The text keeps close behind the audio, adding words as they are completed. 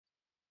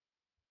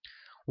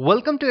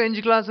Welcome to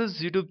NG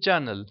Classes YouTube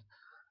channel.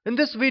 In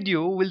this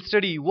video, we'll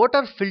study what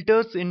are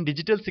filters in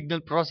digital signal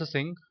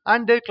processing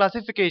and their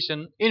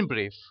classification in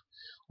brief.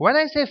 When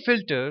I say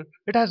filter,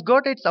 it has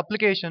got its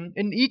application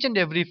in each and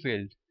every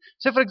field.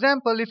 So for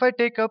example, if I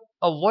take up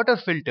a water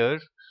filter,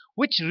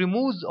 which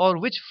removes or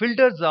which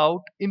filters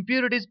out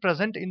impurities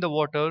present in the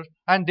water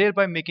and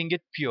thereby making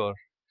it pure.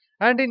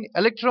 And in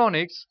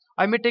electronics,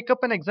 I may take up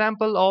an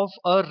example of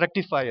a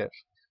rectifier.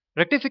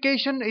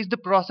 Rectification is the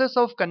process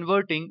of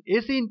converting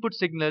AC input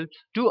signal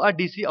to a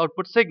DC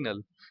output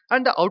signal,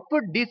 and the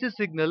output DC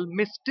signal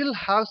may still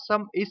have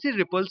some AC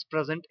ripples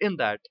present in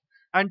that.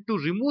 And to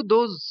remove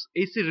those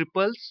AC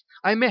ripples,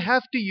 I may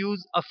have to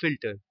use a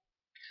filter.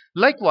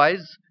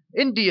 Likewise,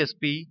 in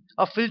DSP,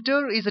 a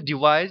filter is a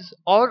device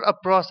or a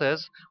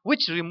process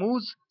which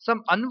removes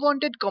some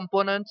unwanted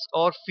components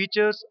or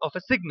features of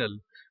a signal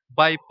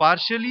by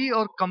partially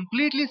or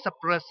completely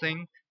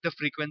suppressing the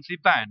frequency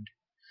band.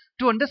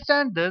 To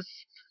understand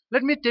this,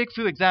 let me take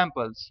few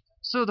examples.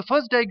 So the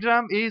first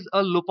diagram is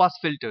a low pass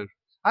filter.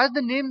 As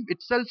the name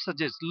itself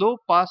suggests, low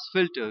pass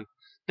filter.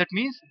 That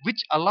means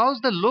which allows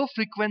the low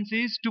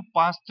frequencies to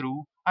pass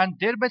through and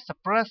thereby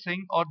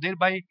suppressing or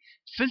thereby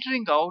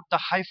filtering out the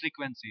high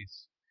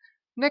frequencies.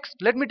 Next,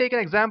 let me take an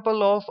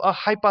example of a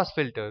high pass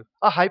filter.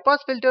 A high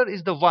pass filter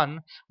is the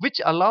one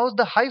which allows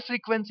the high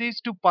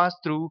frequencies to pass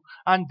through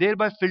and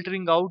thereby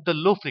filtering out the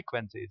low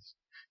frequencies.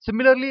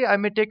 Similarly, I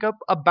may take up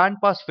a band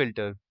pass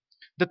filter.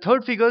 The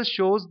third figure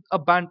shows a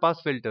band pass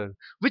filter,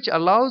 which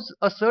allows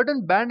a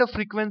certain band of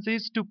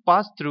frequencies to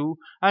pass through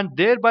and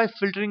thereby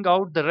filtering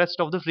out the rest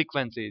of the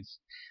frequencies.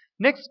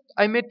 Next,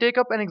 I may take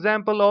up an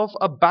example of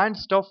a band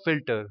stop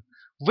filter,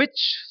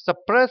 which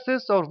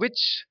suppresses or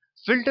which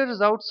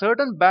filters out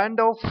certain band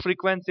of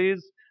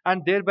frequencies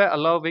and thereby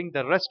allowing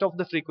the rest of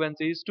the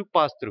frequencies to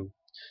pass through.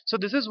 So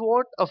this is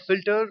what a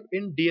filter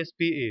in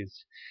DSP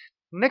is.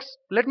 Next,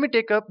 let me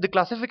take up the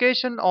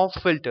classification of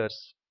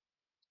filters.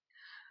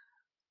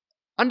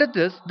 Under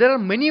this, there are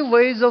many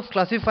ways of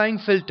classifying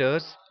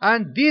filters,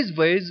 and these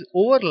ways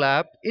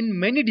overlap in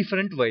many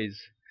different ways.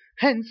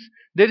 Hence,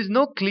 there is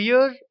no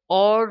clear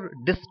or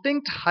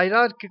distinct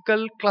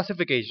hierarchical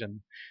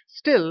classification.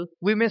 Still,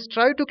 we may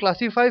strive to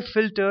classify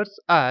filters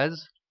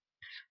as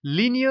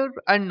linear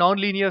and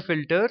nonlinear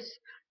filters,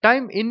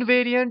 time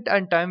invariant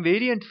and time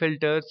variant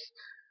filters,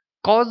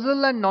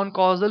 causal and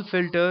non-causal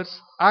filters,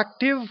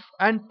 active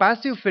and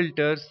passive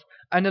filters,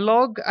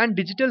 analog and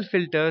digital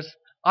filters,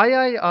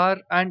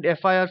 IIR and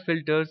FIR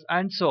filters,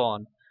 and so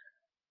on.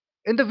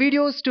 In the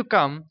videos to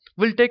come,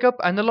 we'll take up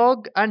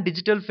analog and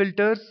digital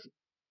filters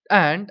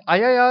and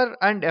IIR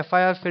and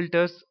FIR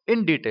filters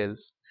in detail.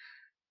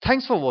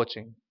 Thanks for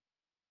watching.